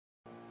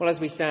Well, as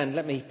we stand,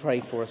 let me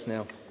pray for us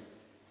now.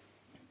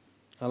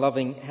 Our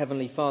loving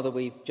Heavenly Father,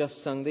 we've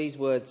just sung these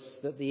words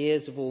that the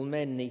ears of all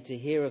men need to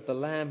hear of the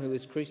Lamb who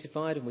was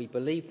crucified, and we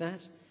believe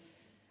that.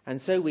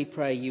 And so we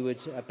pray you would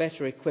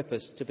better equip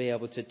us to be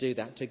able to do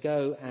that, to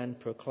go and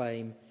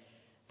proclaim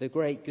the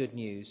great good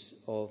news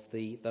of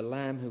the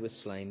Lamb who was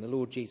slain, the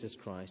Lord Jesus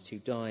Christ, who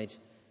died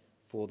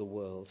for the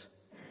world.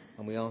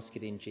 And we ask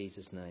it in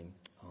Jesus' name.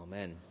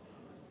 Amen.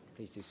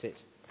 Please do sit.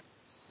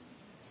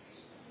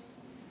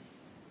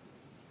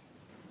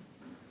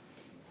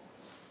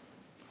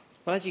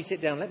 Well, as you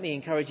sit down, let me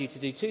encourage you to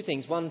do two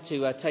things. One,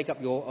 to take up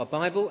your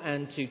Bible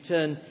and to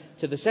turn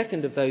to the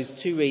second of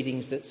those two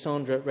readings that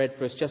Sandra read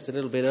for us just a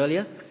little bit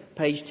earlier,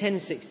 page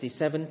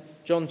 1067,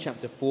 John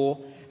chapter 4.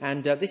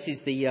 And this is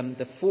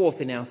the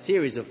fourth in our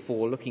series of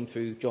four, looking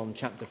through John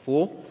chapter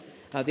 4.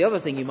 The other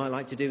thing you might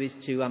like to do is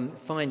to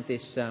find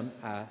this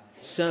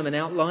sermon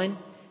outline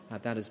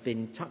that has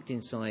been tucked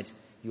inside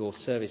your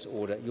service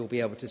order. You'll be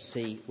able to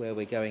see where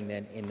we're going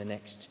then in the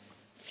next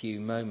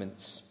few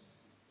moments.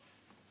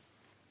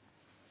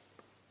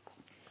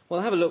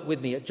 Well, have a look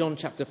with me at John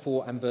chapter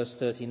 4 and verse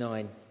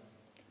 39.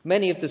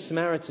 Many of the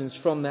Samaritans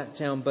from that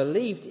town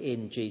believed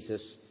in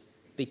Jesus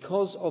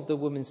because of the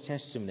woman's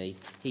testimony.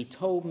 He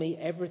told me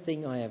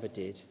everything I ever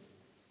did.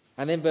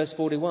 And then verse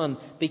 41,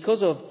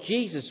 because of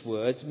Jesus'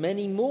 words,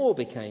 many more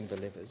became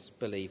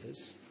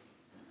believers.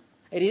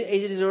 It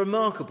is a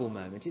remarkable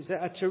moment. It's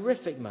a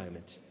terrific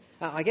moment.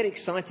 I get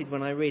excited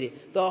when I read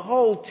it. The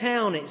whole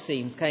town, it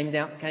seems, came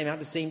out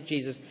to see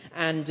Jesus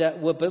and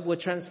were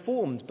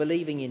transformed,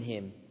 believing in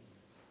him.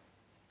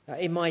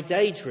 In my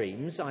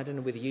daydreams, I don't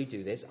know whether you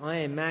do this, I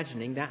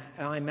imagine that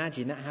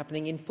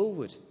happening in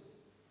Fulwood.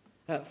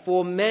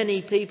 For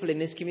many people in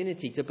this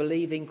community to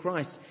believe in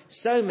Christ,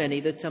 so many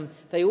that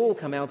they all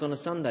come out on a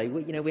Sunday.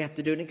 We have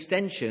to do an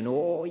extension,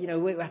 or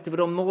we have to put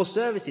on more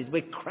services.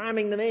 We're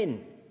cramming them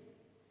in.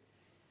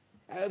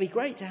 It would be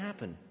great to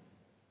happen.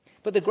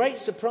 But the great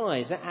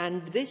surprise,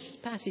 and this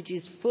passage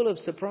is full of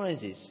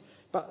surprises,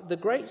 but the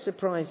great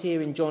surprise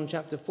here in John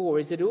chapter 4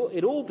 is that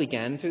it all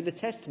began through the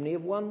testimony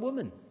of one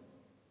woman.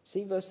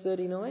 See verse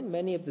 39?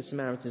 Many of the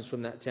Samaritans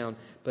from that town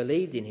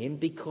believed in him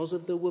because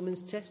of the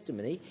woman's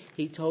testimony.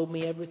 He told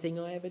me everything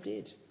I ever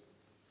did.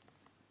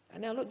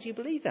 And now look, do you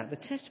believe that? The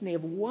testimony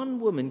of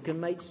one woman can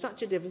make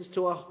such a difference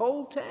to a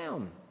whole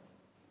town.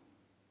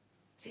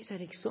 See, it's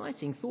an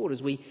exciting thought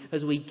as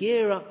we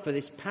gear up for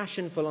this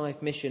Passion for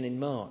Life mission in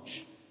March.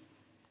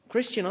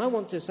 Christian, I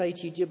want to say to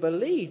you, do you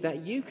believe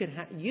that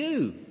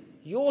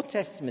your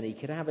testimony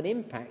could have an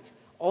impact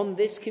on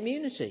this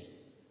community?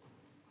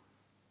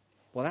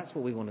 Well, that's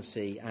what we want to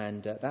see,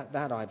 and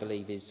that I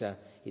believe is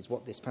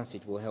what this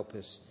passage will help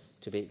us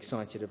to be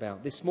excited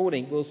about. This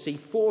morning we'll see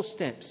 4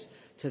 steps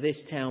to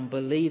this town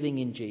believing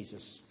in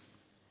Jesus,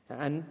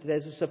 and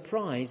there's a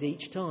surprise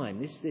each time.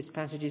 This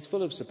passage is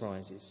full of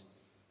surprises.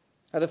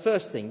 The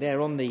first thing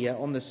there on the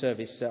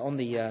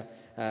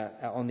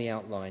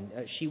outline,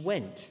 she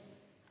went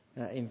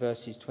in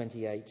verses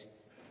 28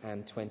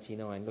 and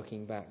 29.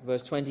 Looking back,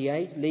 verse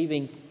 28,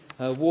 leaving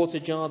her water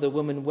jar, the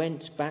woman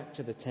went back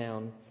to the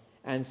town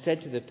and said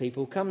to the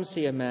people, come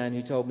see a man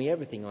who told me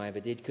everything I ever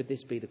did. Could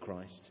this be the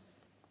Christ?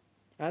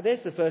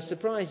 There's the first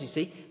surprise, you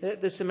see.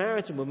 The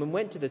Samaritan woman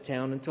went to the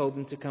town and told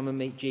them to come and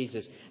meet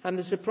Jesus. And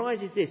the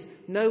surprise is this: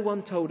 no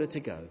one told her to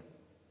go.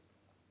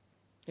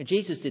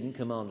 Jesus didn't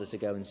command her to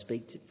go and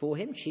speak for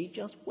him. She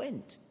just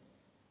went.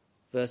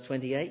 Verse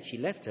 28, she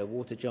left her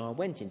water jar,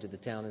 went into the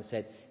town and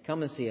said,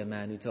 come and see a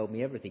man who told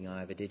me everything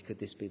I ever did. Could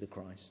this be the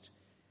Christ?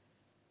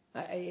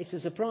 It's a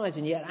surprise,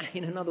 and yet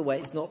in another way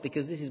it's not,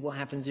 because this is what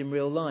happens in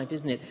real life,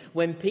 isn't it?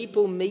 When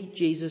people meet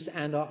Jesus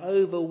and are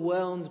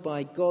overwhelmed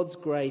by God's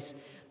grace,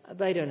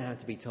 they don't have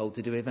to be told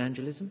to do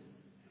evangelism.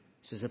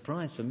 It's a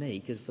surprise for me,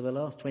 because for the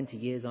last 20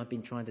 years I've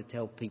been trying to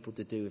tell people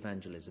to do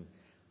evangelism.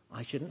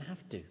 I shouldn't have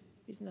to.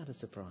 Isn't that a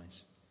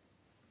surprise?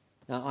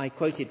 Now, I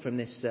quoted from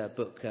this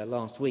book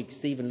last week,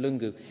 Stephen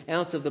Lungu,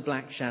 Out of the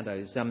Black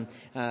Shadows.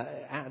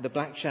 The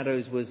Black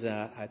Shadows was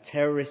a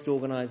terrorist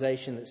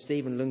organisation that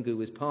Stephen Lungu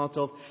was part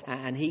of,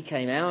 and he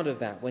came out of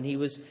that when he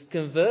was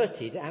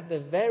converted at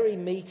the very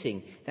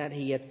meeting that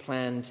he had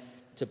planned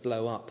to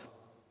blow up.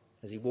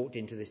 As he walked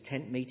into this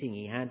tent meeting,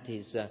 he had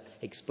his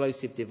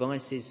explosive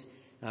devices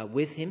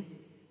with him,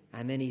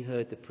 and then he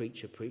heard the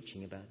preacher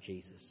preaching about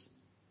Jesus.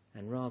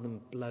 And rather than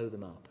blow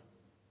them up,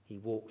 he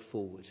walked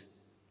forward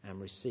and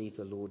received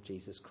the Lord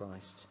Jesus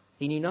Christ.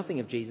 He knew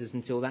nothing of Jesus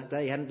until that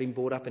day. He hadn't been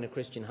brought up in a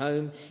Christian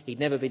home. He'd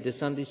never been to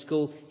Sunday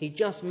school. He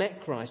just met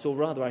Christ, or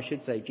rather I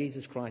should say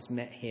Jesus Christ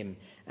met him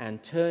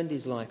and turned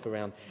his life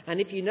around. And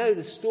if you know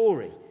the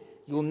story,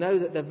 you'll know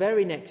that the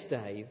very next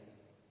day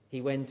he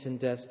went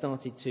and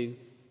started to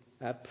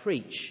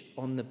preach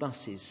on the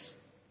buses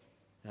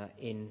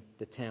in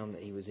the town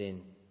that he was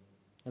in.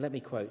 And let me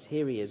quote,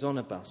 here he is on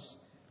a bus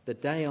the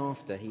day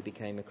after he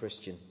became a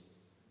Christian.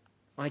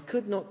 I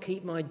could not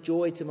keep my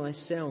joy to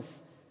myself.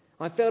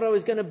 I felt I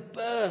was going to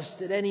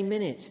burst at any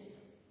minute.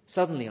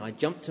 Suddenly I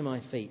jumped to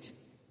my feet.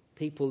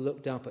 People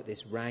looked up at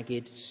this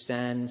ragged,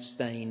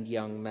 sand-stained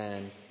young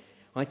man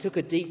I took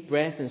a deep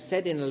breath and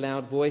said in a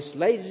loud voice,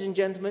 "Ladies and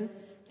gentlemen,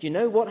 do you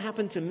know what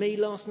happened to me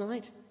last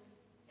night?"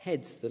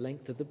 Heads the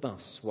length of the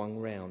bus swung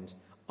round.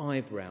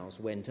 Eyebrows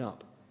went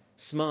up.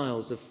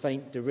 Smiles of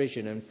faint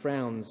derision and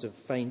frowns of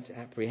faint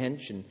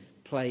apprehension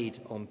played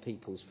on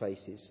people's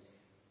faces.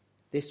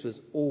 This was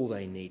all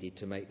they needed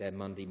to make their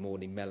Monday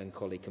morning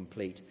melancholy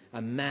complete.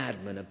 A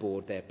madman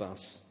aboard their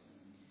bus.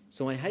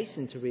 So I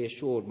hastened to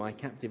reassure my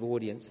captive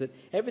audience that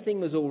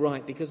everything was all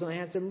right because I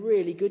had some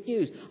really good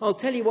news. "I'll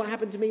tell you what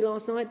happened to me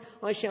last night,"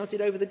 I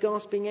shouted over the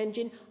gasping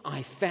engine.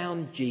 "I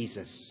found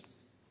Jesus."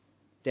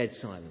 Dead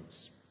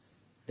silence.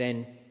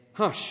 Then,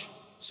 "Hush,"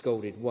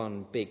 scolded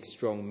one big,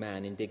 strong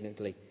man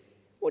indignantly.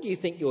 "What do you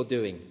think you're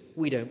doing?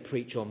 We don't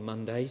preach on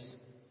Mondays."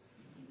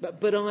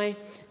 But I...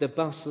 The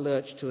bus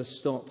lurched to a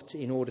stop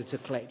in order to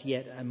collect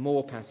yet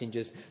more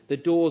passengers. The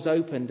doors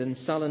opened and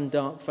sullen,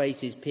 dark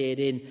faces peered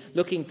in,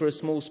 looking for a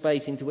small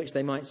space into which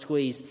they might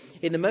squeeze.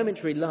 In the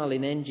momentary lull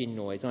in engine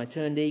noise, I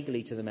turned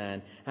eagerly to the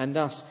man, and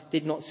thus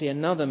did not see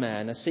another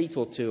man, a seat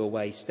or two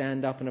away,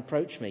 stand up and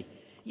approach me.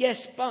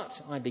 "Yes,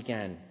 but," I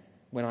began,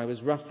 when I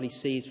was roughly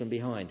seized from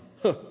behind.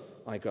 "Huh,"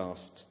 I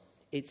gasped.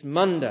 "It's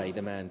Monday,"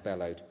 the man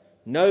bellowed.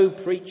 "No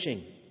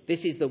preaching.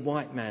 This is the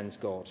white man's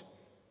God."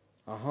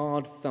 A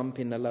hard thump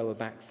in the lower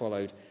back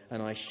followed,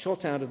 and I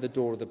shot out of the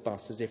door of the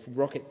bus as if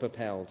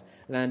rocket-propelled,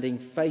 landing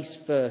face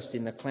first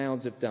in the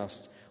clouds of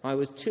dust. I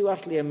was too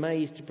utterly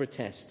amazed to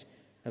protest.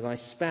 As I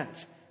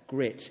spat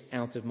grit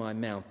out of my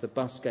mouth, the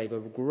bus gave a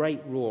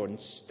great roar and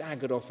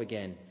staggered off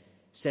again.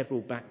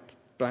 Several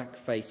black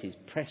faces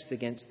pressed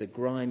against the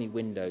grimy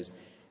windows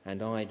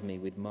and eyed me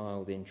with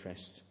mild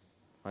interest.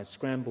 I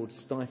scrambled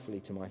stiflingly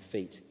to my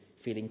feet,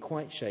 feeling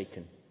quite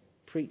shaken.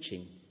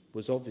 Preaching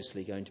was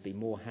obviously going to be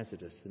more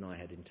hazardous than I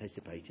had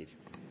anticipated.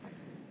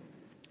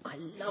 I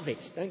love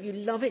it. Don't you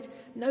love it?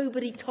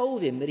 Nobody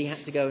told him that he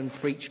had to go and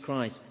preach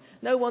Christ.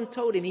 No one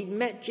told him. He'd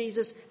met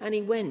Jesus and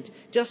he went,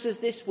 just as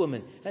this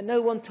woman. And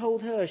no one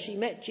told her. She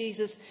met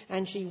Jesus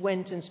and she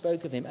went and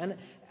spoke of him. And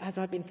as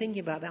I've been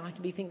thinking about that, I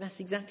can be thinking that's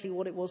exactly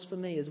what it was for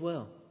me as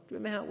well. Do you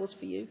remember how it was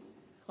for you?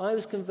 I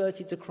was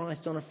converted to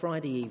Christ on a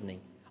Friday evening.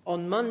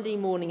 On Monday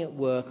morning at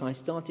work, I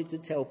started to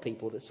tell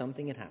people that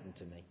something had happened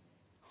to me.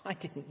 I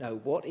didn't know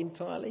what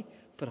entirely,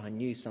 but I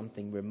knew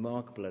something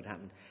remarkable had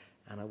happened,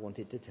 and I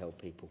wanted to tell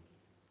people.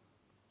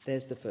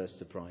 There's the first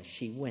surprise.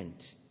 She went,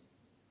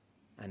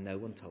 and no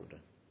one told her.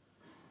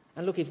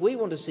 And look, if we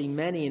want to see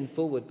many in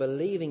Fulwood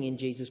believing in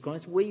Jesus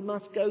Christ, we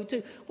must go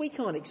too. We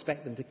can't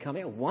expect them to come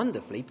here.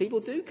 Wonderfully, people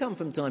do come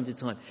from time to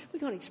time. We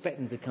can't expect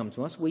them to come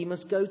to us. We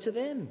must go to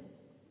them.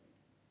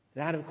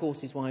 That, of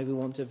course, is why we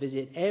want to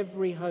visit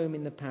every home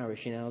in the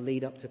parish in our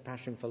lead up to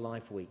Passion for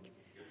Life week.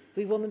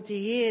 We want them to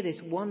hear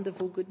this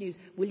wonderful good news.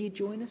 Will you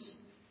join us?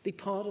 Be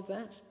part of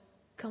that?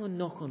 Come and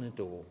knock on a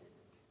door.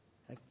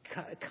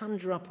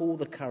 Conjure up all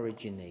the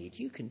courage you need.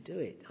 You can do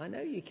it. I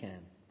know you can.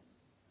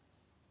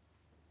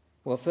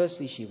 Well,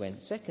 firstly, she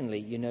went. Secondly,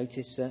 you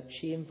notice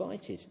she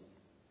invited.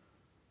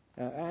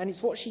 And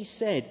it's what she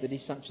said that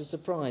is such a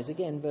surprise.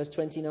 Again, verse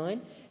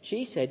 29,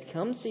 she said,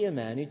 "Come see a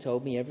man who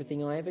told me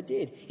everything I ever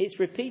did." It's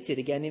repeated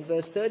again in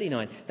verse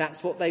 39.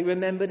 That's what they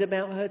remembered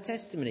about her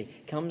testimony.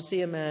 "Come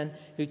see a man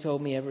who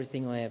told me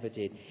everything I ever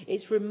did."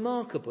 It's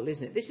remarkable,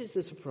 isn't it? This is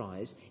the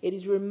surprise. It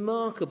is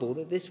remarkable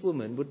that this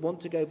woman would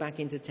want to go back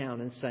into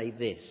town and say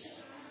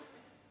this.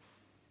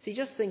 See,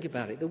 just think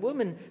about it.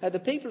 The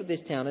people of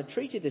this town had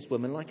treated this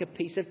woman like a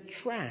piece of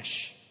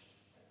trash.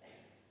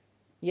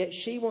 Yet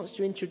she wants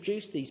to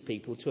introduce these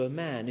people to a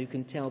man who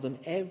can tell them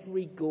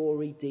every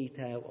gory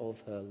detail of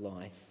her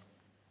life.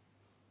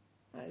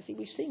 See,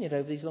 we've seen it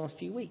over these last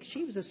few weeks.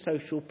 She was a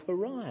social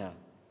pariah.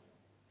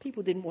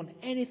 People didn't want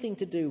anything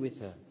to do with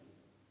her.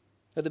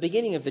 At the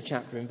beginning of the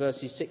chapter, in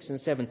verses 6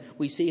 and 7,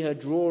 we see her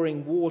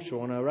drawing water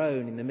on her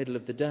own in the middle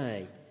of the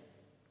day.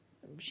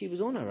 She was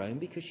on her own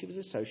because she was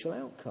a social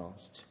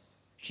outcast.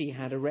 She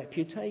had a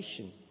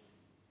reputation.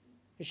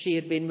 She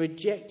had been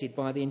rejected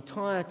by the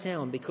entire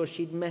town because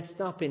she'd messed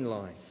up in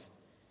life.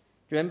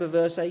 Do you remember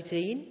verse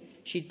 18?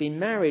 She'd been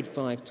married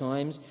 5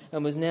 times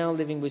and was now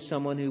living with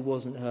someone who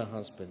wasn't her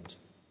husband.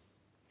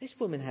 This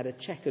woman had a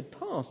checkered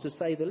past, to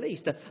say the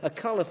least, a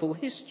colourful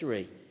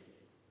history.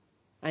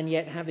 And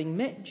yet, having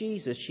met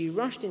Jesus, she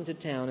rushed into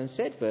town and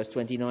said, verse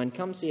 29,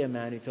 "Come see a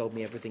man who told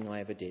me everything I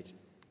ever did."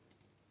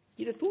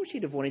 You'd have thought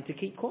she'd have wanted to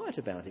keep quiet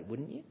about it,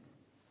 wouldn't you?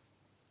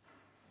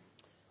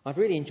 I've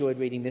really enjoyed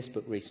reading this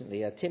book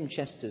recently, Tim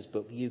Chester's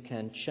book, You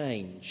Can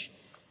Change.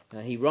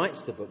 He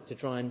writes the book to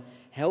try and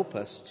help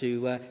us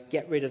to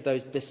get rid of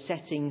those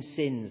besetting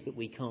sins that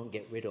we can't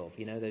get rid of,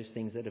 those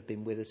things that have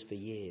been with us for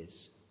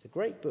years. It's a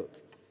great book.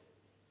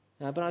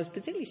 But I was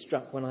particularly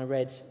struck when I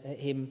read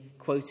him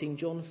quoting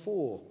John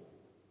 4.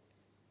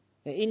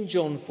 In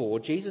John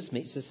 4, Jesus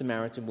meets a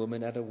Samaritan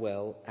woman at a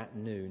well at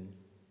noon.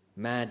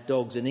 "Mad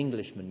dogs and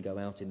Englishmen go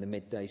out in the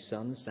midday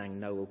sun," sang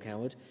Noel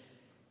Coward.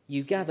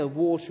 "You gather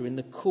water in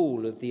the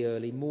cool of the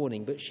early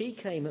morning." But she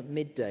came at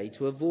midday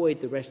to avoid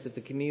the rest of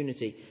the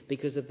community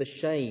because of the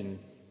shame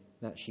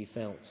that she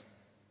felt.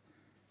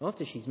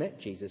 After she's met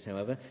Jesus,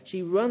 however,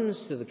 she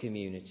runs to the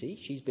community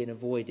she's been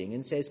avoiding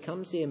and says,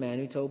 "Come see a man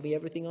who told me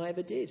everything I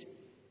ever did."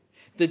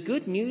 The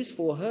good news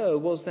for her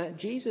was that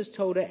Jesus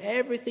told her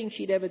everything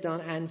she'd ever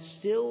done and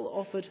still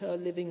offered her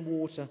living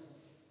water.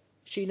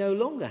 She no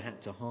longer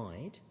had to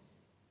hide.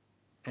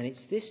 And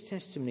it's this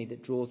testimony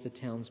that draws the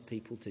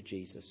townspeople to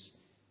Jesus.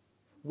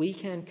 We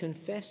can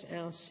confess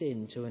our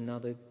sin to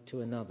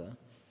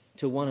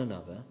one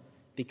another,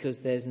 because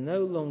there's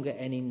no longer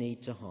any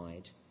need to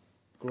hide.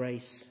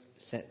 Grace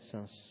sets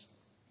us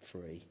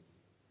free.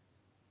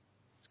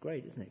 It's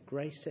great, isn't it?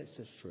 Grace sets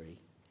us free.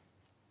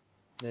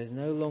 There's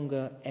no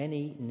longer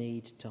any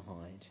need to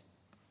hide.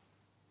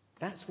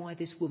 That's why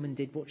this woman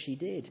did what she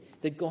did.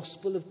 The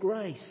gospel of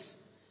grace.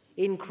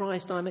 In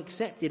Christ I'm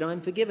accepted,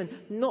 I'm forgiven.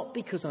 Not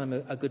because I'm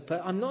a good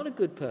person. I'm not a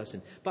good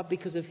person, but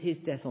because of his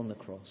death on the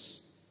cross.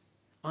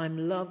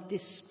 I'm loved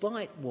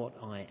despite what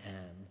I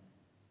am.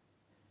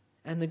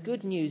 And the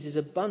good news is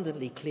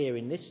abundantly clear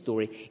in this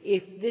story.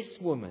 If this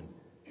woman,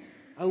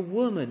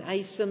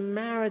 a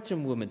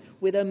Samaritan woman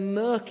with a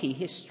murky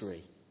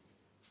history,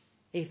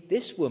 if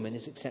this woman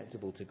is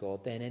acceptable to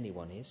God, then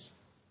anyone is.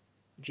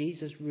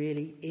 Jesus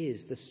really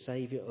is the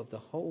Saviour of the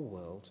whole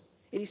world.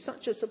 It is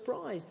such a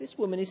surprise. This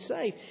woman is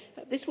saved.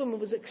 This woman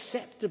was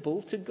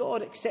acceptable to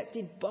God,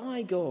 accepted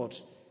by God.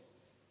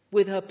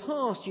 With her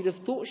past, you'd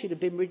have thought she'd have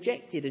been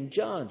rejected and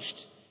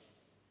judged.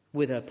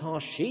 With her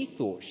past, she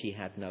thought she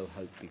had no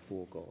hope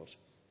before God.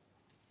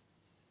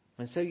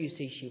 And so you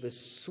see, she was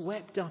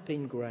swept up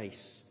in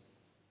grace.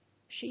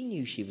 She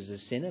knew she was a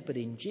sinner, but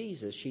in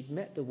Jesus, she'd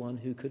met the one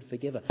who could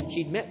forgive her.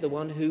 She'd met the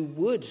one who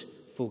would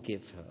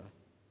forgive her.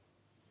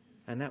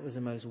 And that was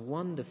the most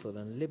wonderful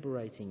and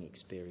liberating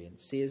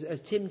experience. See,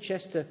 as Tim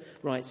Chester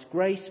writes,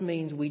 grace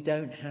means we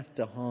don't have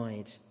to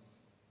hide.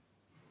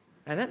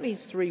 And that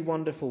means three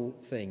wonderful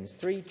things,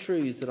 three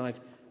truths that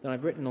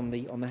I've written on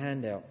the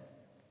handout.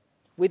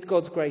 With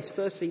God's grace,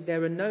 firstly,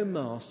 there are no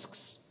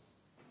masks.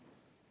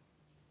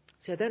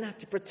 See, I don't have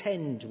to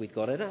pretend with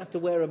God. I don't have to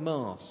wear a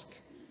mask.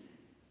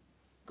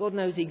 God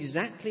knows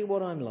exactly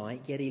what I'm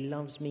like, yet he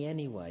loves me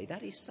anyway.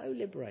 That is so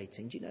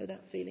liberating. Do you know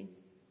that feeling?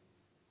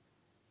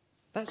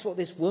 That's what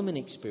this woman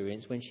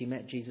experienced when she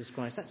met Jesus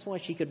Christ. That's why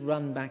she could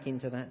run back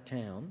into that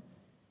town.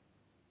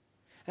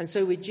 And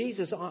so with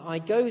Jesus, I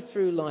go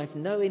through life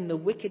knowing the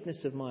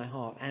wickedness of my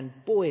heart, and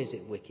boy is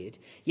it wicked,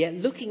 yet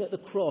looking at the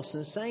cross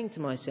and saying to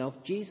myself,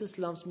 Jesus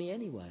loves me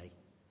anyway.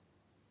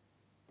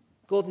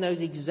 God knows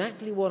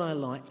exactly what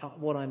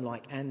I'm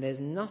like, and there's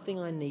nothing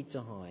I need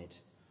to hide.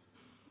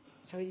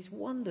 So it is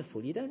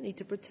wonderful. You don't need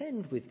to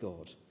pretend with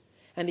God.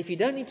 And if you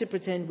don't need to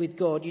pretend with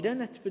God, you don't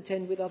have to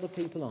pretend with other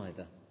people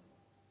either.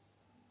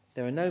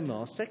 There are no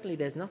masks. Secondly,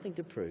 there's nothing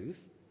to prove.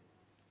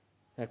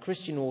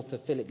 Christian author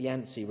Philip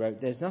Yancey wrote,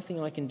 "There's nothing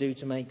I can do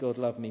to make God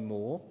love me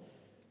more,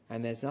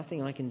 and there's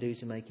nothing I can do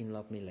to make him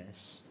love me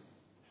less."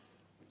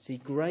 See,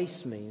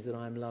 grace means that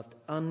I'm loved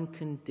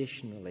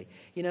unconditionally.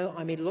 You know,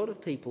 I meet a lot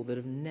of people that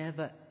have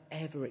never,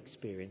 ever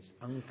experienced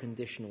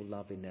unconditional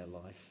love in their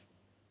life.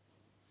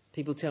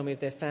 People tell me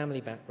of their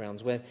family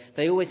backgrounds where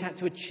they always had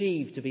to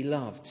achieve to be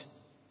loved.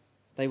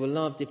 They were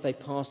loved if they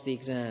passed the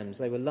exams.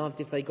 They were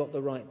loved if they got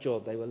the right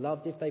job. They were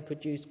loved if they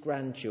produced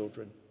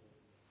grandchildren.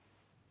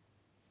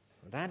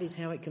 That is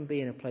how it can be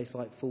in a place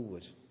like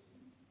Fulwood.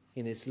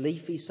 In this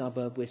leafy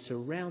suburb, we're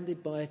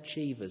surrounded by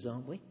achievers,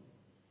 aren't we?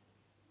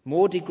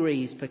 More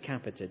degrees per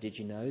capita, did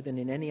you know, than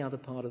in any other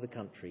part of the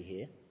country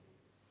here.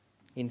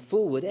 In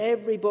Fulwood,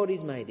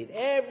 everybody's made it.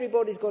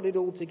 Everybody's got it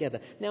all together.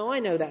 Now, I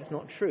know that's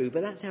not true,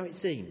 but that's how it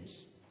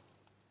seems.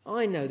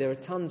 I know there are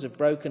tons of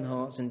broken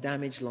hearts and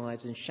damaged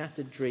lives and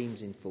shattered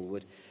dreams in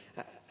Fulwood.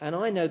 And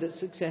I know that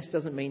success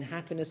doesn't mean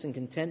happiness and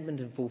contentment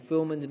and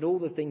fulfilment and all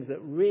the things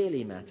that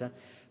really matter.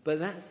 But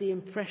that's the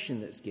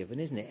impression that's given,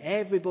 isn't it?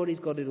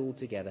 Everybody's got it all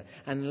together.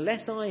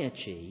 Unless I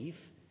achieve,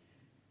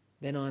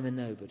 then I'm a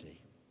nobody.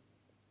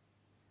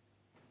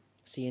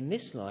 See, in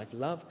this life,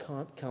 love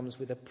comes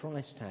with a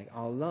price tag.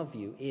 I'll love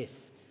you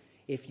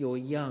if you're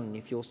young,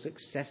 if you're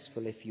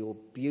successful, if you're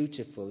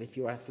beautiful, if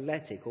you're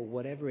athletic, or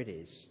whatever it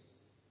is.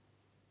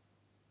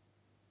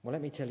 Well,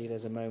 let me tell you,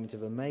 there's a moment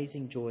of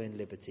amazing joy and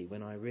liberty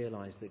when I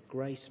realise that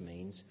grace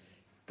means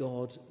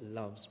God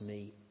loves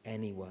me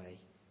anyway.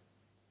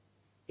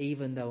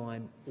 Even though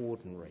I'm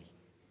ordinary.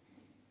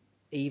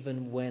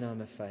 Even when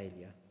I'm a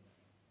failure.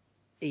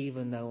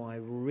 Even though I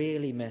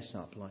really mess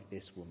up like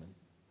this woman.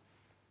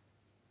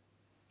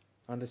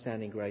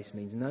 Understanding grace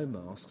means no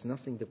masks,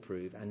 nothing to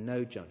prove, and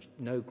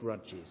no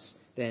grudges.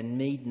 There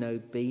need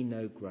be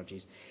no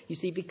grudges. You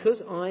see,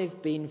 because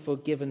I've been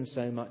forgiven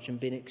so much and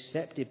been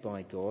accepted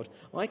by God,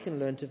 I can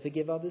learn to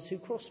forgive others who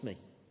cross me.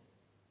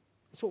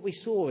 That's what we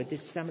saw with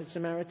this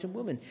Samaritan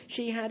woman.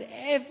 She had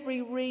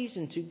every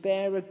reason to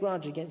bear a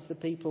grudge against the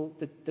people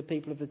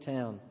of the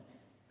town.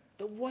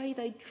 The way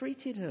they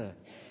treated her,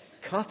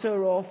 cut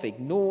her off,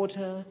 ignored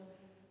her.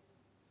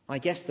 I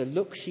guess the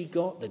look she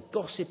got, the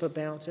gossip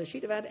about her,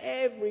 she'd have had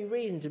every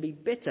reason to be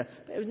bitter,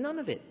 but it was none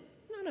of it.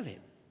 None of it.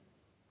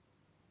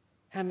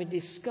 Having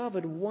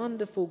discovered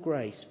wonderful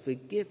grace,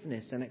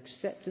 forgiveness and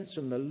acceptance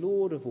from the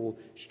Lord of all,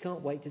 she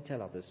can't wait to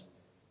tell others.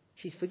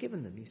 She's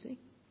forgiven them, you see.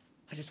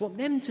 I just want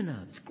them to know.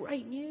 It's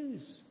great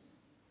news.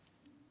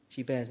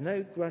 She bears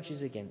no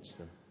grudges against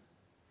them.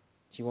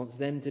 She wants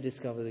them to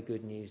discover the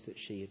good news that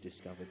she had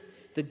discovered.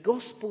 The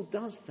gospel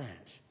does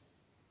that.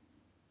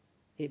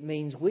 It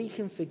means we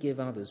can forgive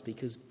others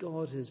because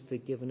God has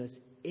forgiven us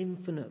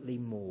infinitely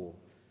more.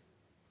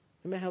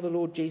 Remember how the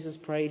Lord Jesus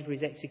prayed for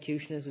his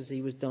executioners as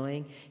he was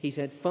dying? He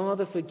said,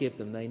 "Father, forgive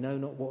them, they know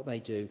not what they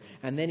do."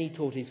 And then he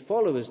taught his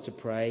followers to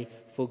pray,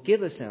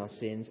 "Forgive us our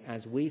sins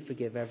as we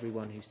forgive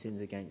everyone who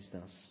sins against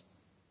us."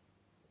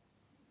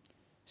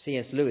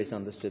 C.S. Lewis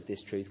understood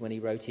this truth when he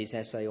wrote his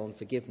essay on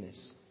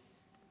forgiveness.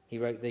 He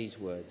wrote these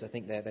words. I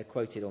think they're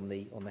quoted on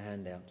the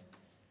handout.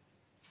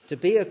 To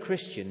be a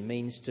Christian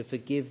means to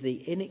forgive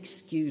the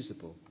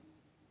inexcusable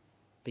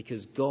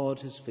because God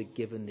has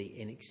forgiven the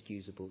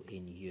inexcusable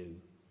in you.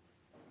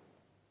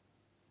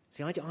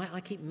 See,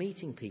 I keep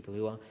meeting people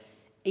who are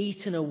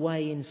eaten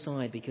away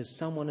inside because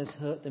someone has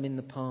hurt them in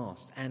the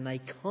past and they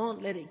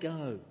can't let it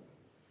go.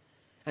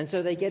 And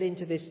so they get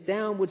into this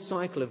downward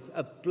cycle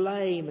of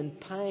blame and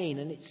pain,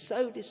 and it's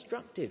so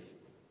destructive.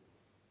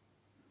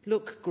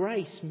 Look,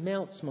 grace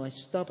melts my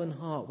stubborn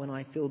heart when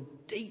I feel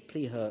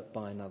deeply hurt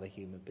by another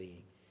human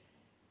being.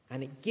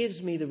 And it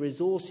gives me the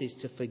resources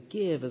to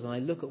forgive as I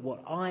look at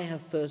what I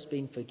have first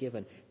been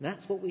forgiven. And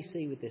that's what we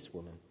see with this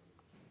woman.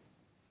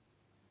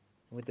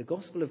 And with the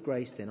gospel of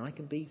grace, then, I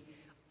can be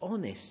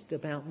honest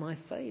about my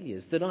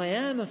failures, that I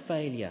am a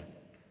failure.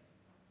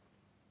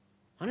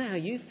 I don't know how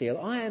you feel.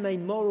 I am a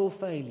moral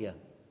failure.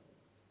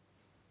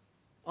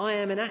 I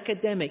am an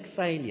academic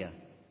failure.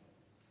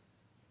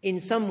 In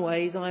some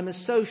ways, I am a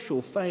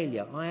social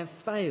failure. I have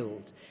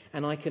failed.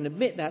 And I can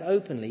admit that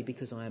openly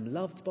because I am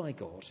loved by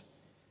God.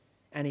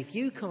 And if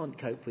you can't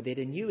cope with it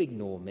and you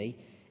ignore me,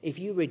 if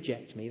you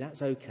reject me,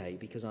 that's okay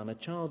because I'm a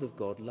child of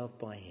God loved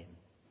by him.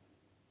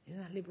 Isn't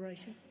that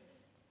liberating?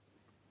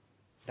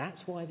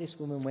 That's why this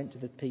woman went to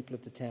the people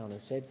of the town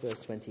and said, verse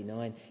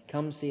 29,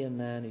 "Come see a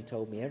man who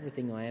told me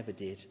everything I ever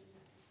did."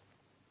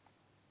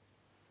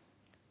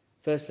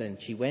 First then,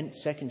 she went.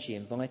 Second, she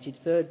invited.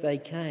 Third, they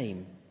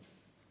came.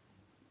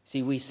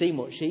 See, we've seen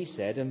what she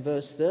said. And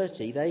verse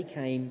 30, they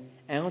came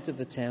out of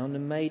the town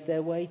and made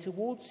their way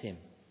towards him.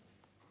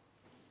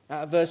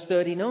 Verse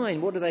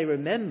 39, what do they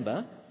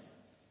remember?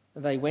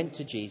 They went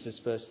to Jesus,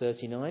 verse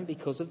 39,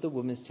 because of the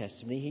woman's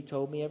testimony. He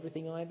told me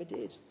everything I ever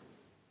did.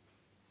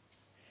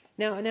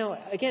 Now,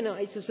 again,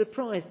 it's a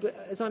surprise, but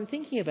as I'm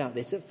thinking about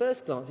this, at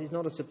first glance, it's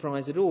not a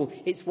surprise at all.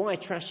 It's why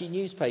trashy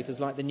newspapers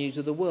like the News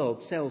of the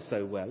World sell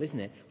so well, isn't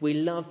it? We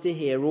love to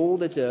hear all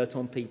the dirt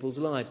on people's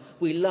lives.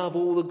 We love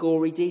all the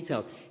gory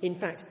details. In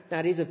fact,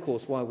 that is, of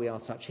course, why we are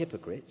such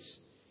hypocrites,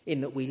 in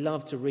that we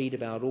love to read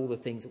about all the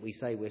things that we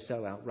say we're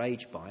so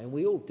outraged by, and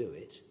we all do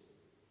it.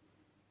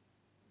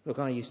 Look,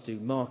 I used to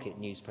market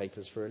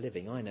newspapers for a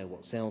living. I know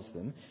what sells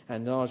them,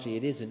 and largely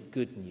it isn't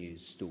good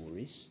news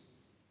stories.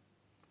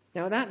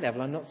 Now, at that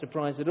level, I'm not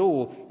surprised at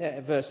all.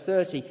 Verse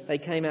 30, they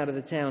came out of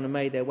the town and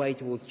made their way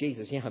towards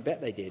Jesus. Yeah, I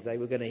bet they did. They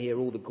were going to hear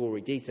all the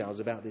gory details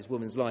about this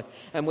woman's life.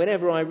 And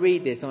whenever I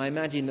read this, I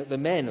imagine that the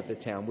men of the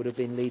town would have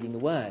been leading the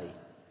way.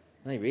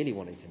 They really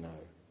wanted to know.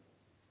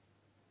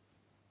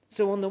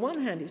 So on the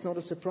one hand, it's not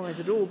a surprise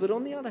at all. But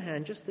on the other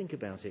hand, just think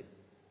about it.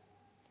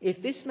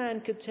 If this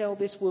man could tell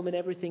this woman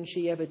everything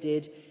she ever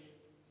did,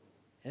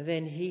 and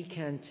then he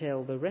can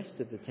tell the rest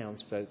of the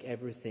townsfolk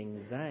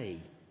everything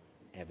they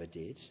ever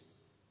did,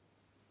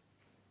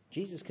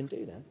 Jesus can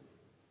do that.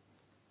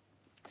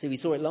 See, we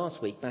saw it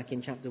last week back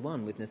in chapter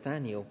 1 with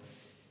Nathanael.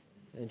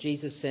 And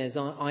Jesus says,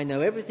 I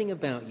know everything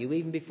about you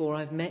even before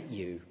I've met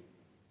you.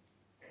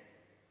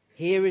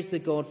 Here is the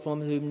God from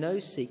whom no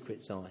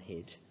secrets are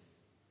hid.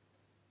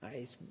 That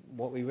is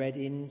what we read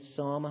in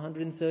Psalm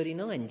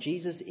 139.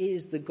 Jesus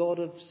is the God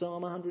of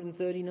Psalm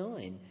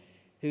 139,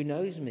 who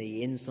knows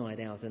me inside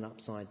out and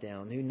upside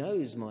down, who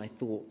knows my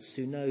thoughts,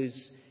 who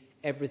knows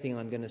everything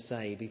I'm going to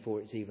say before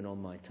it's even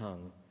on my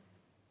tongue.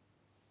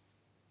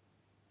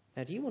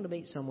 Now, do you want to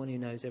meet someone who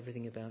knows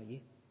everything about you?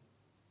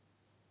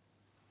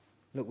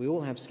 Look, we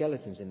all have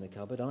skeletons in the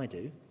cupboard. I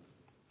do.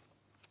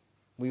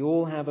 We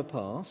all have a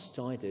past.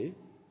 I do.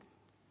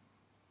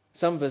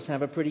 Some of us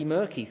have a pretty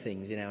murky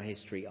things in our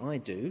history. I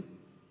do.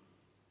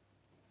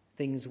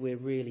 Things we're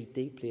really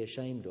deeply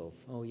ashamed of.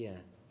 Oh, yeah,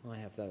 I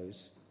have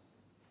those.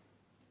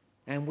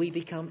 And we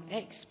become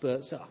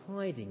experts at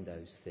hiding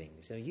those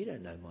things. So you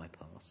don't know my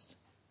past.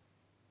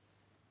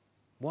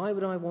 Why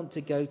would I want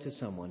to go to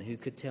someone who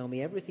could tell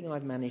me everything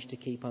I've managed to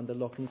keep under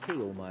lock and key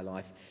all my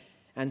life,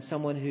 and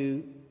someone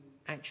who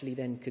actually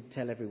then could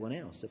tell everyone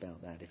else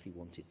about that if he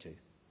wanted to?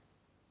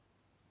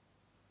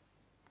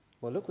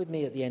 Well, look with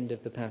me at the end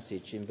of the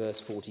passage in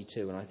verse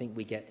 42, and I think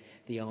we get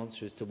the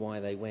answer as to why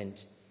they went.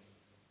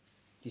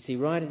 You see,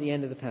 right at the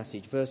end of the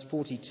passage, verse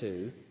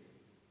 42,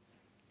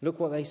 look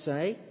what they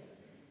say.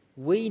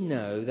 We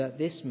know that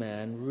this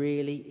man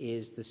really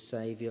is the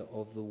Saviour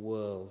of the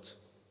world.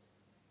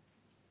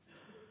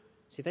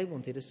 See, they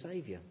wanted a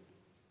saviour.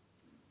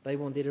 They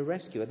wanted a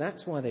rescuer.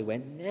 That's why they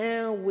went.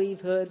 Now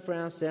we've heard for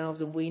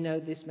ourselves and we know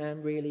this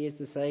man really is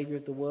the Saviour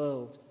of the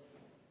world.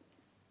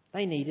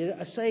 They needed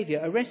a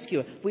saviour, a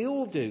rescuer. We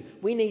all do.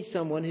 We need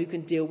someone who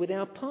can deal with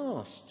our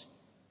past.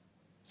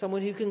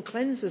 Someone who can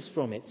cleanse us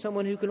from it.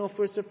 Someone who can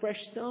offer us a fresh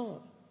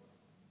start.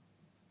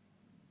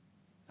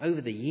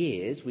 Over the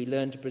years, we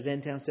learn to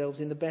present ourselves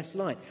in the best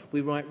light.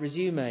 We write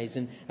resumes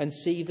and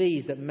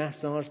CVs that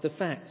massage the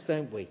facts,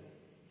 don't we?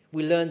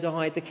 We learn to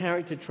hide the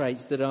character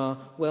traits that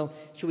are, well,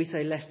 shall we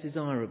say, less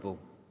desirable.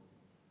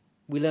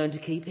 We learn to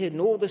keep hidden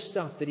all the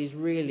stuff that is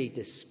really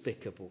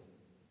despicable.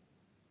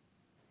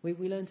 We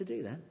learn to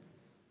do that.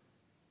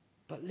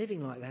 But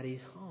living like that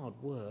is hard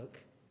work.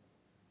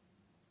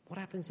 What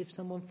happens if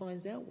someone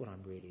finds out what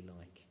I'm really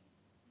like?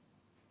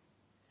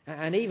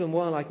 And even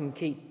while I can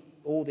keep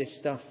all this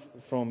stuff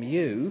from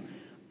you,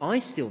 I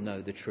still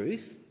know the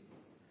truth.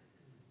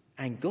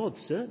 And God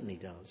certainly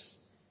does.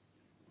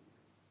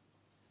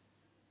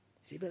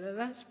 See, but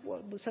that's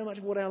so much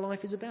of what our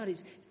life is about.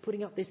 It's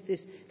putting up this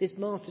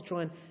mask to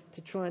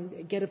try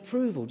and get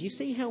approval. Do you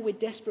see how we're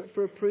desperate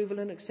for approval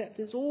and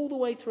acceptance all the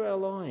way through our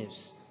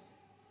lives?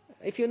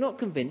 If you're not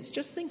convinced,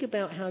 just think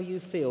about how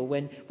you feel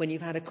when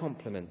you've had a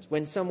compliment,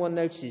 when someone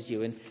notices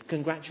you and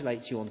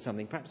congratulates you on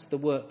something, perhaps the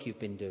work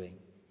you've been doing.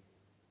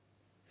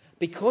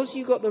 Because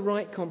you got the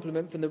right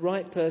compliment from the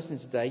right person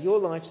today, your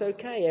life's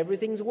okay,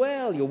 everything's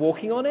well, you're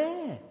walking on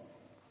air.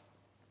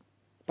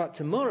 But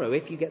tomorrow,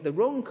 if you get the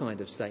wrong kind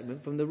of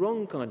statement from the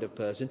wrong kind of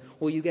person,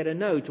 or you get a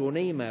note or an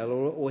email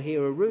or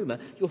hear a rumour,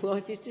 your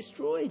life is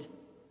destroyed.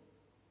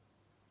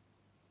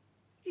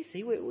 You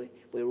see,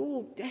 we're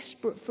all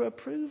desperate for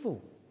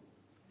approval.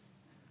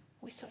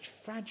 We're such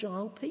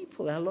fragile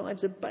people. Our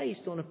lives are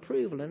based on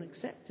approval and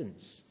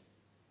acceptance.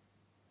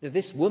 Now,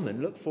 this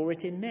woman looked for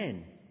it in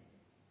men.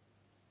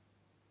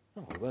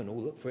 Oh, we won't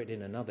all look for it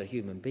in another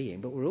human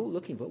being, but we're all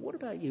looking for it. What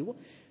about you?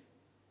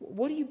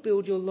 What do you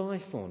build your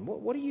life on?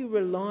 What are you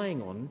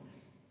relying on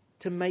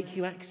to make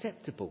you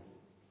acceptable?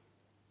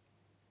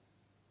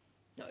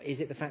 Is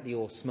it the fact that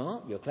you're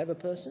smart, you're a clever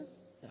person?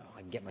 Oh,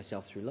 I can get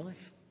myself through life.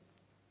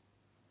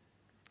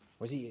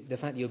 Or is it the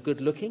fact that you're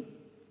good looking?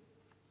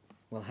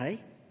 Well,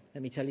 hey,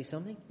 let me tell you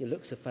something. Your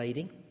looks are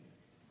fading.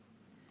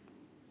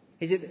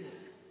 Is it...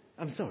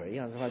 I'm sorry,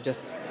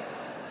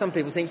 some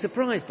people seem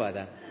surprised by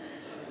that.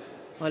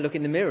 I look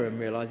in the mirror and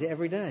realise it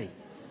every day.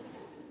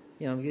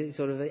 You know,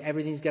 sort of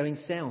everything's going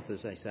south,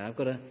 as they say. I've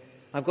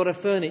got a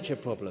furniture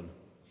problem.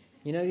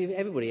 You know,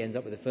 everybody ends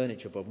up with a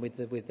furniture problem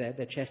with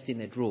their chest in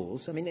their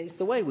drawers. I mean, it's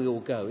the way we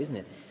all go, isn't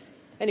it?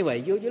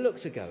 Anyway, your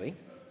looks are going.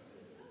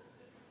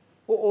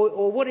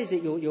 Or what is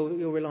it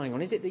you're relying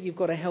on? Is it that you've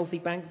got a healthy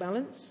bank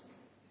balance?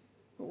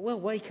 Well,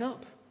 wake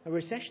up. A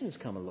recession's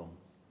come along.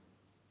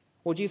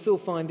 Or do you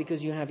feel fine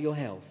because you have your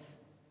health?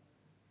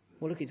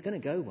 Well, look, it's going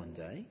to go one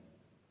day.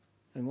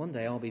 And one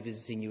day I'll be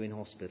visiting you in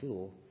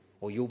hospital,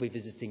 or you'll be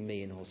visiting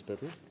me in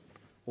hospital.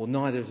 Or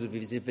neither of us will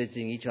be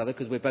visiting each other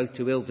because we're both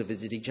too ill to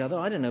visit each other.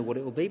 I don't know what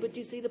it will be, but do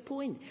you see the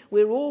point?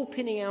 We're all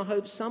pinning our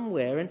hopes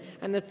somewhere,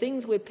 and the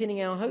things we're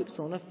pinning our hopes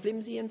on are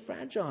flimsy and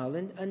fragile.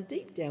 And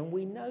deep down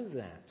we know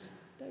that,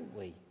 don't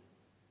we?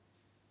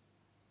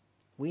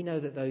 We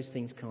know that those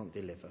things can't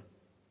deliver.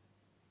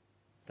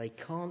 They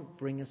can't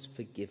bring us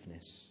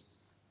forgiveness.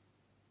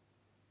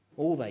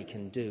 All they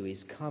can do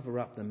is cover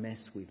up the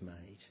mess we've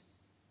made.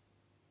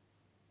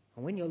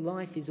 And when your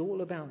life is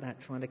all about that,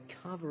 trying to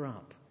cover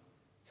up,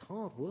 it's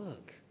hard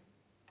work.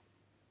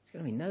 It's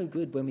going to be no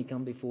good when we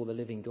come before the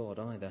living God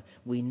either.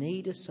 We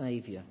need a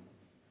saviour.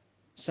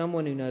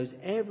 Someone who knows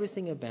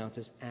everything about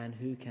us and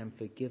who can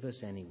forgive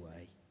us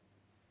anyway.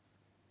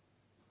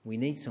 We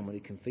need someone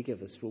who can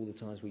forgive us for all the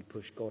times we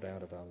push God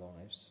out of our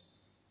lives.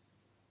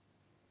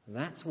 And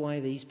that's why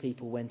these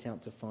people went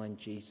out to find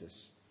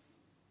Jesus.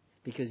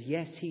 Because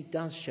yes, he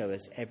does show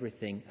us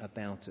everything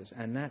about us,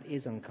 and that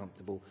is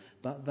uncomfortable,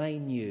 but they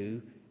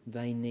knew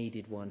they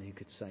needed one who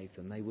could save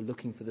them. They were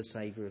looking for the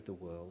Saviour of the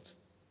world.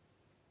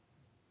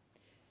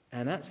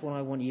 And that's what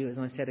I want you, as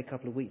I said a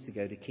couple of weeks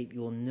ago, to keep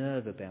your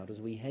nerve about as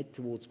we head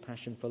towards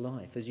Passion for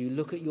Life. As you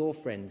look at your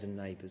friends and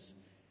neighbours,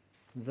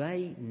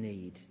 they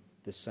need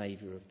the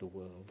Saviour of the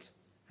world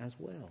as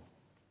well.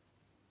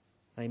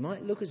 They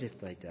might look as if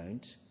they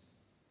don't,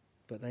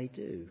 but they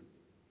do.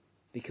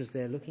 Because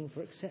they're looking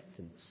for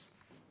acceptance.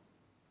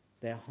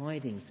 They're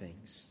hiding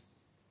things.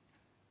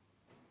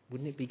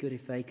 Wouldn't it be good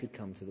if they could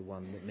come to the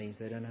one that means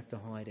they don't have to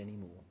hide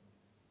anymore?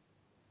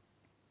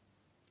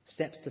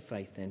 Steps to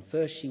faith then.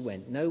 First she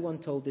went. No one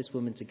told this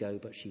woman to go,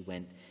 but she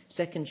went.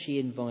 Second, she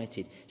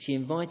invited. She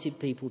invited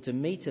people to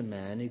meet a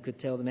man who could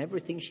tell them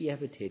everything she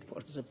ever did.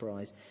 What a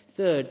surprise.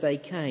 Third, they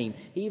came,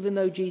 even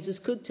though Jesus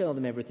could tell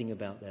them everything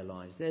about their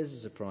lives. There's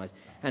a surprise.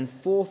 And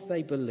fourth,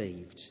 they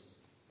believed.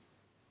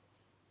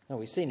 Oh,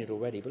 we've seen it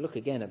already, but look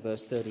again at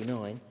verse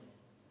 39.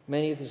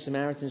 Many of the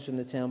Samaritans from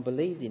the town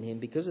believed in him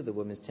because of the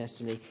woman's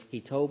testimony. He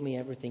told me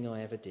everything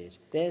I ever did.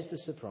 There's the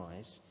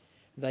surprise.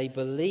 They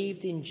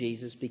believed in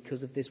Jesus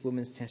because of this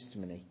woman's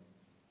testimony.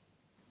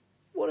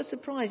 What a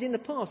surprise. In the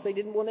past, they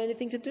didn't want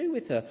anything to do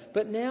with her,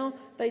 but now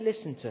they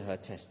listened to her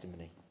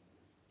testimony.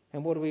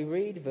 And what do we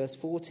read? Verse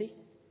 40.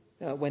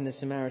 When the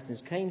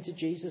Samaritans came to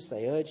Jesus,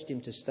 they urged him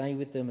to stay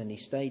with them, and he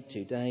stayed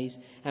 2 days.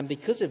 And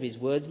because of his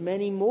words,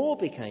 many more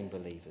became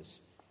believers.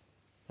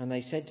 And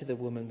they said to the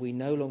woman, "We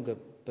no longer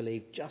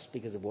believe just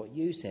because of what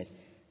you said.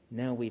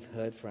 Now we've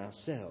heard for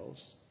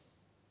ourselves,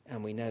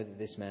 and we know that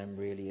this man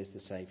really is the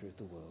Saviour of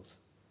the world."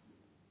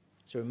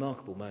 It's a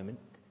remarkable moment.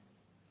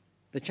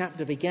 The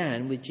chapter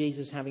began with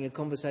Jesus having a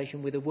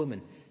conversation with a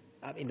woman.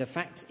 The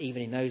fact,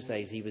 even in those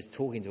days, he was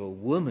talking to a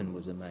woman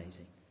was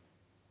amazing.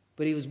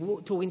 But he was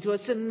talking to a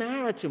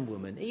Samaritan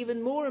woman,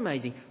 even more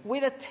amazing,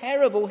 with a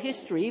terrible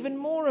history, even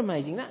more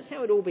amazing. That's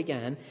how it all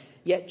began.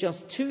 Yet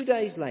just 2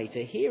 days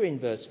later, here in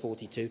verse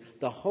 42,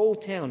 the whole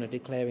town are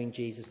declaring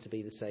Jesus to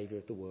be the Saviour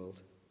of the world.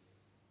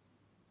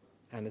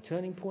 And the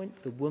turning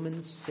point, the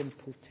woman's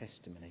simple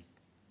testimony.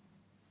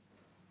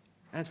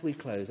 As we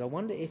close, I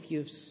wonder if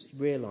you've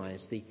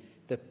realised the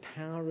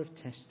power of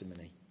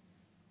testimony.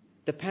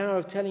 The power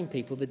of telling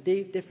people the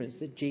difference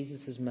that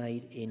Jesus has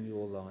made in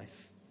your life.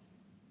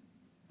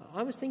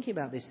 I was thinking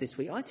about this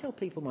week. I tell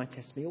people my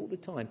testimony all the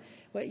time.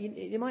 Well,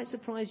 it might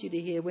surprise you to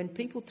hear when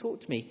people talk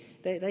to me,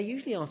 they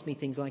usually ask me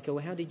things like, "Oh,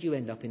 how did you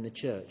end up in the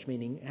church?"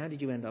 Meaning, how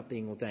did you end up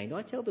being ordained?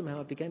 I tell them how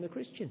I became a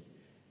Christian.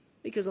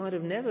 Because I'd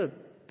have never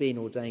been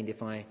ordained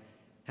if I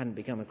hadn't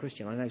become a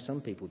Christian. I know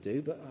some people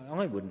do, but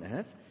I wouldn't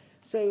have.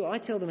 So I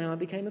tell them how I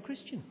became a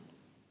Christian.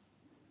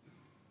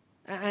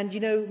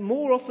 And,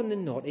 more often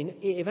than not, in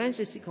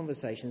evangelistic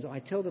conversations, I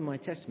tell them my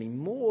testimony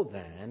more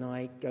than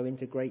I go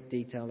into great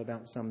detail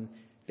about some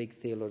big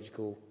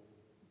theological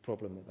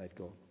problem that they've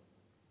got.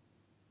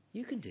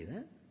 You can do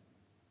that.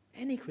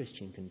 Any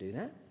Christian can do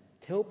that.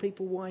 Tell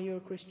people why you're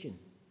a Christian,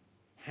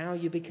 how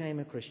you became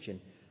a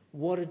Christian,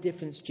 what a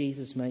difference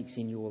Jesus makes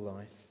in your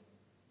life.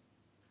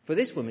 For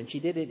this woman, she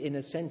did it in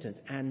a sentence,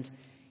 and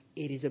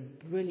it is a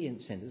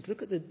brilliant sentence.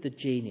 Look at the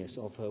genius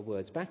of her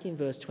words. Back in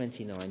verse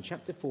 29,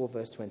 chapter 4,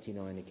 verse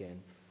 29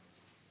 again.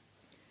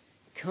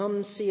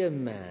 "Come see a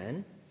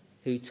man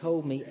who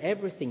told me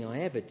everything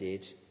I ever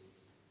did.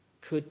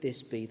 Could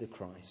this be the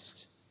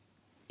Christ?"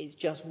 It's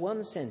just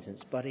one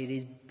sentence, but it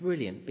is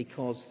brilliant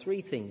because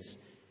 3 things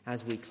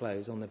as we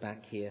close on the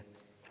back here.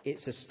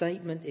 It's a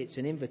statement, it's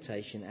an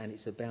invitation, and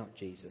it's about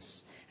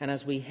Jesus. And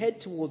as we head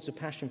towards the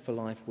Passion for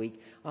Life week,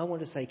 I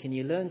want to say, can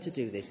you learn to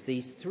do this?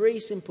 These 3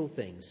 simple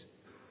things.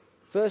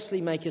 Firstly,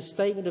 make a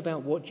statement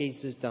about what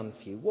Jesus has done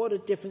for you. What a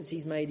difference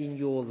he's made in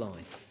your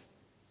life.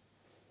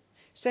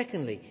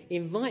 Secondly,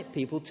 invite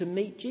people to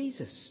meet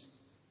Jesus.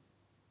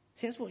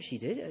 See, that's what she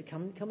did.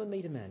 Come and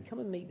meet a man. Come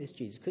and meet this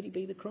Jesus. Could he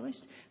be the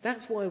Christ?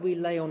 That's why we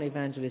lay on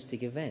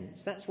evangelistic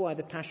events. That's why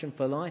the Passion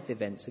for Life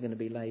events are going to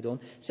be laid on,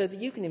 so that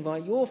you can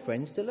invite your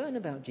friends to learn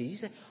about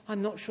Jesus. You say,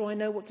 "I'm not sure I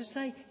know what to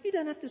say." You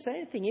don't have to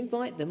say anything.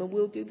 Invite them and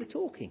we'll do the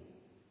talking.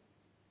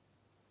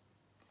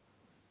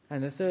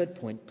 And the third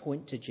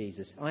point to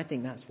Jesus. I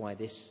think that's why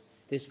this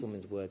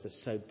woman's words are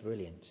so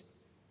brilliant.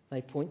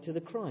 They point to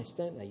the Christ,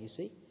 don't they, you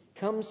see?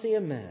 "Come see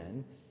a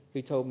man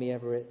who told me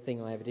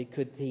everything I ever did.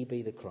 Could he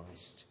be the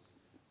Christ?"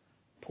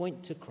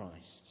 Point to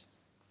Christ.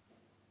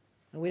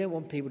 And we don't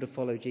want people to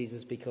follow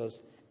Jesus because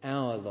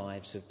our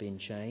lives have been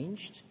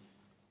changed.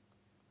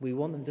 We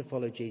want them to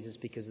follow Jesus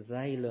because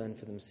they learn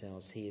for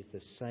themselves he is the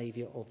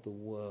Saviour of the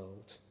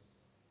world.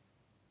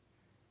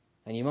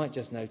 And you might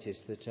just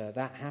notice that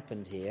that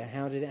happened here.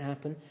 How did it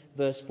happen?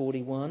 Verse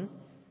 41,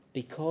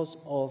 "Because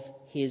of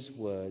his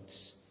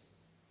words,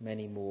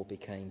 many more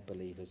became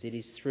believers." It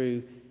is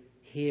through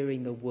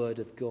hearing the word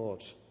of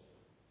God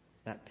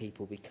that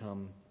people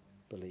become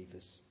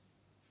believers.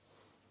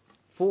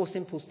 4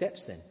 simple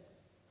steps then.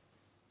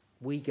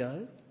 We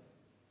go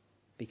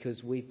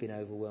because we've been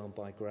overwhelmed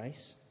by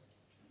grace.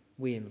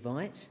 We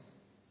invite,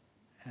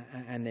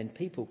 and then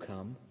people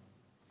come,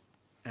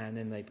 and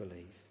then they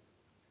believe.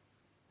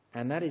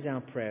 And that is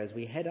our prayer as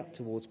we head up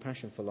towards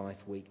Passion for Life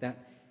week, that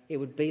it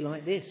would be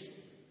like this,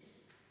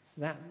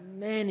 that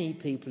many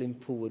people in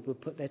Poolwood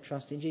would put their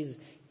trust in Jesus.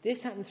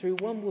 This happened through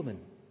one woman.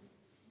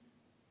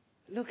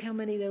 Look how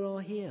many there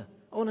are here.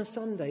 On a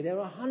Sunday, there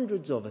are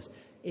hundreds of us.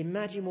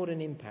 Imagine what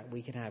an impact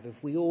we could have if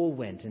we all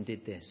went and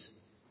did this.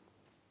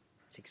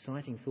 It's an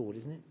exciting thought,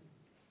 isn't it?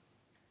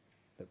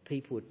 That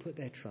people would put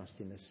their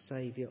trust in the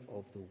Saviour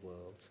of the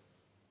world.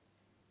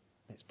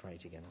 Let's pray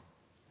together.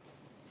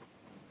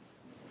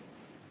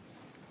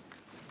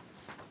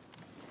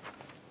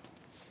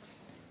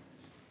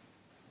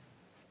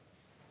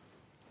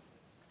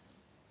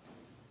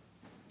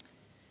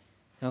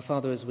 Now,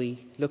 Father, as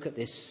we look at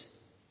this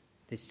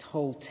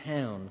whole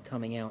town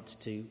coming out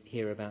to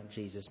hear about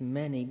Jesus,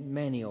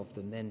 many of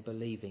them then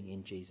believing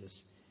in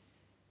Jesus.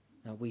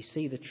 We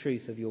see the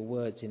truth of your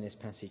words in this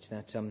passage,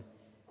 that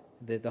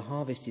the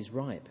harvest is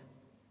ripe.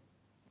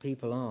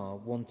 People are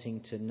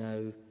wanting to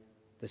know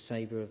the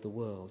Saviour of the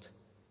world.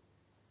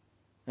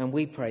 And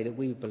we pray that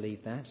we would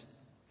believe that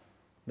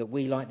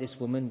we, like this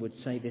woman, would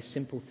say this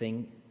simple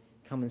thing,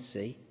 "Come and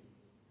see,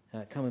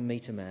 come and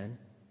meet a man,"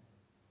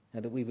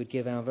 and that we would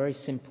give our very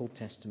simple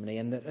testimony,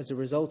 and that as a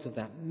result of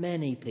that,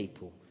 many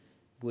people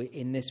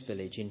in this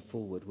village in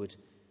Fulwood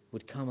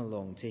would come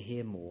along to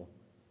hear more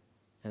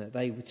and that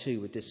they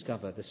too would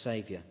discover the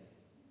Saviour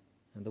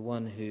and the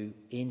one who,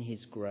 in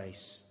his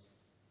grace,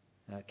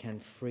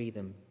 can free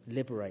them,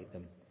 liberate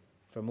them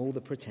from all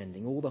the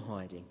pretending, all the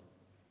hiding,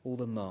 all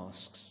the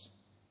masks.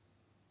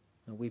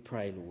 And we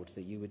pray, Lord,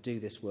 that you would do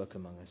this work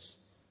among us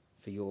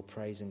for your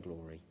praise and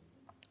glory.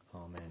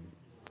 Amen.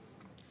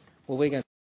 Well, we're going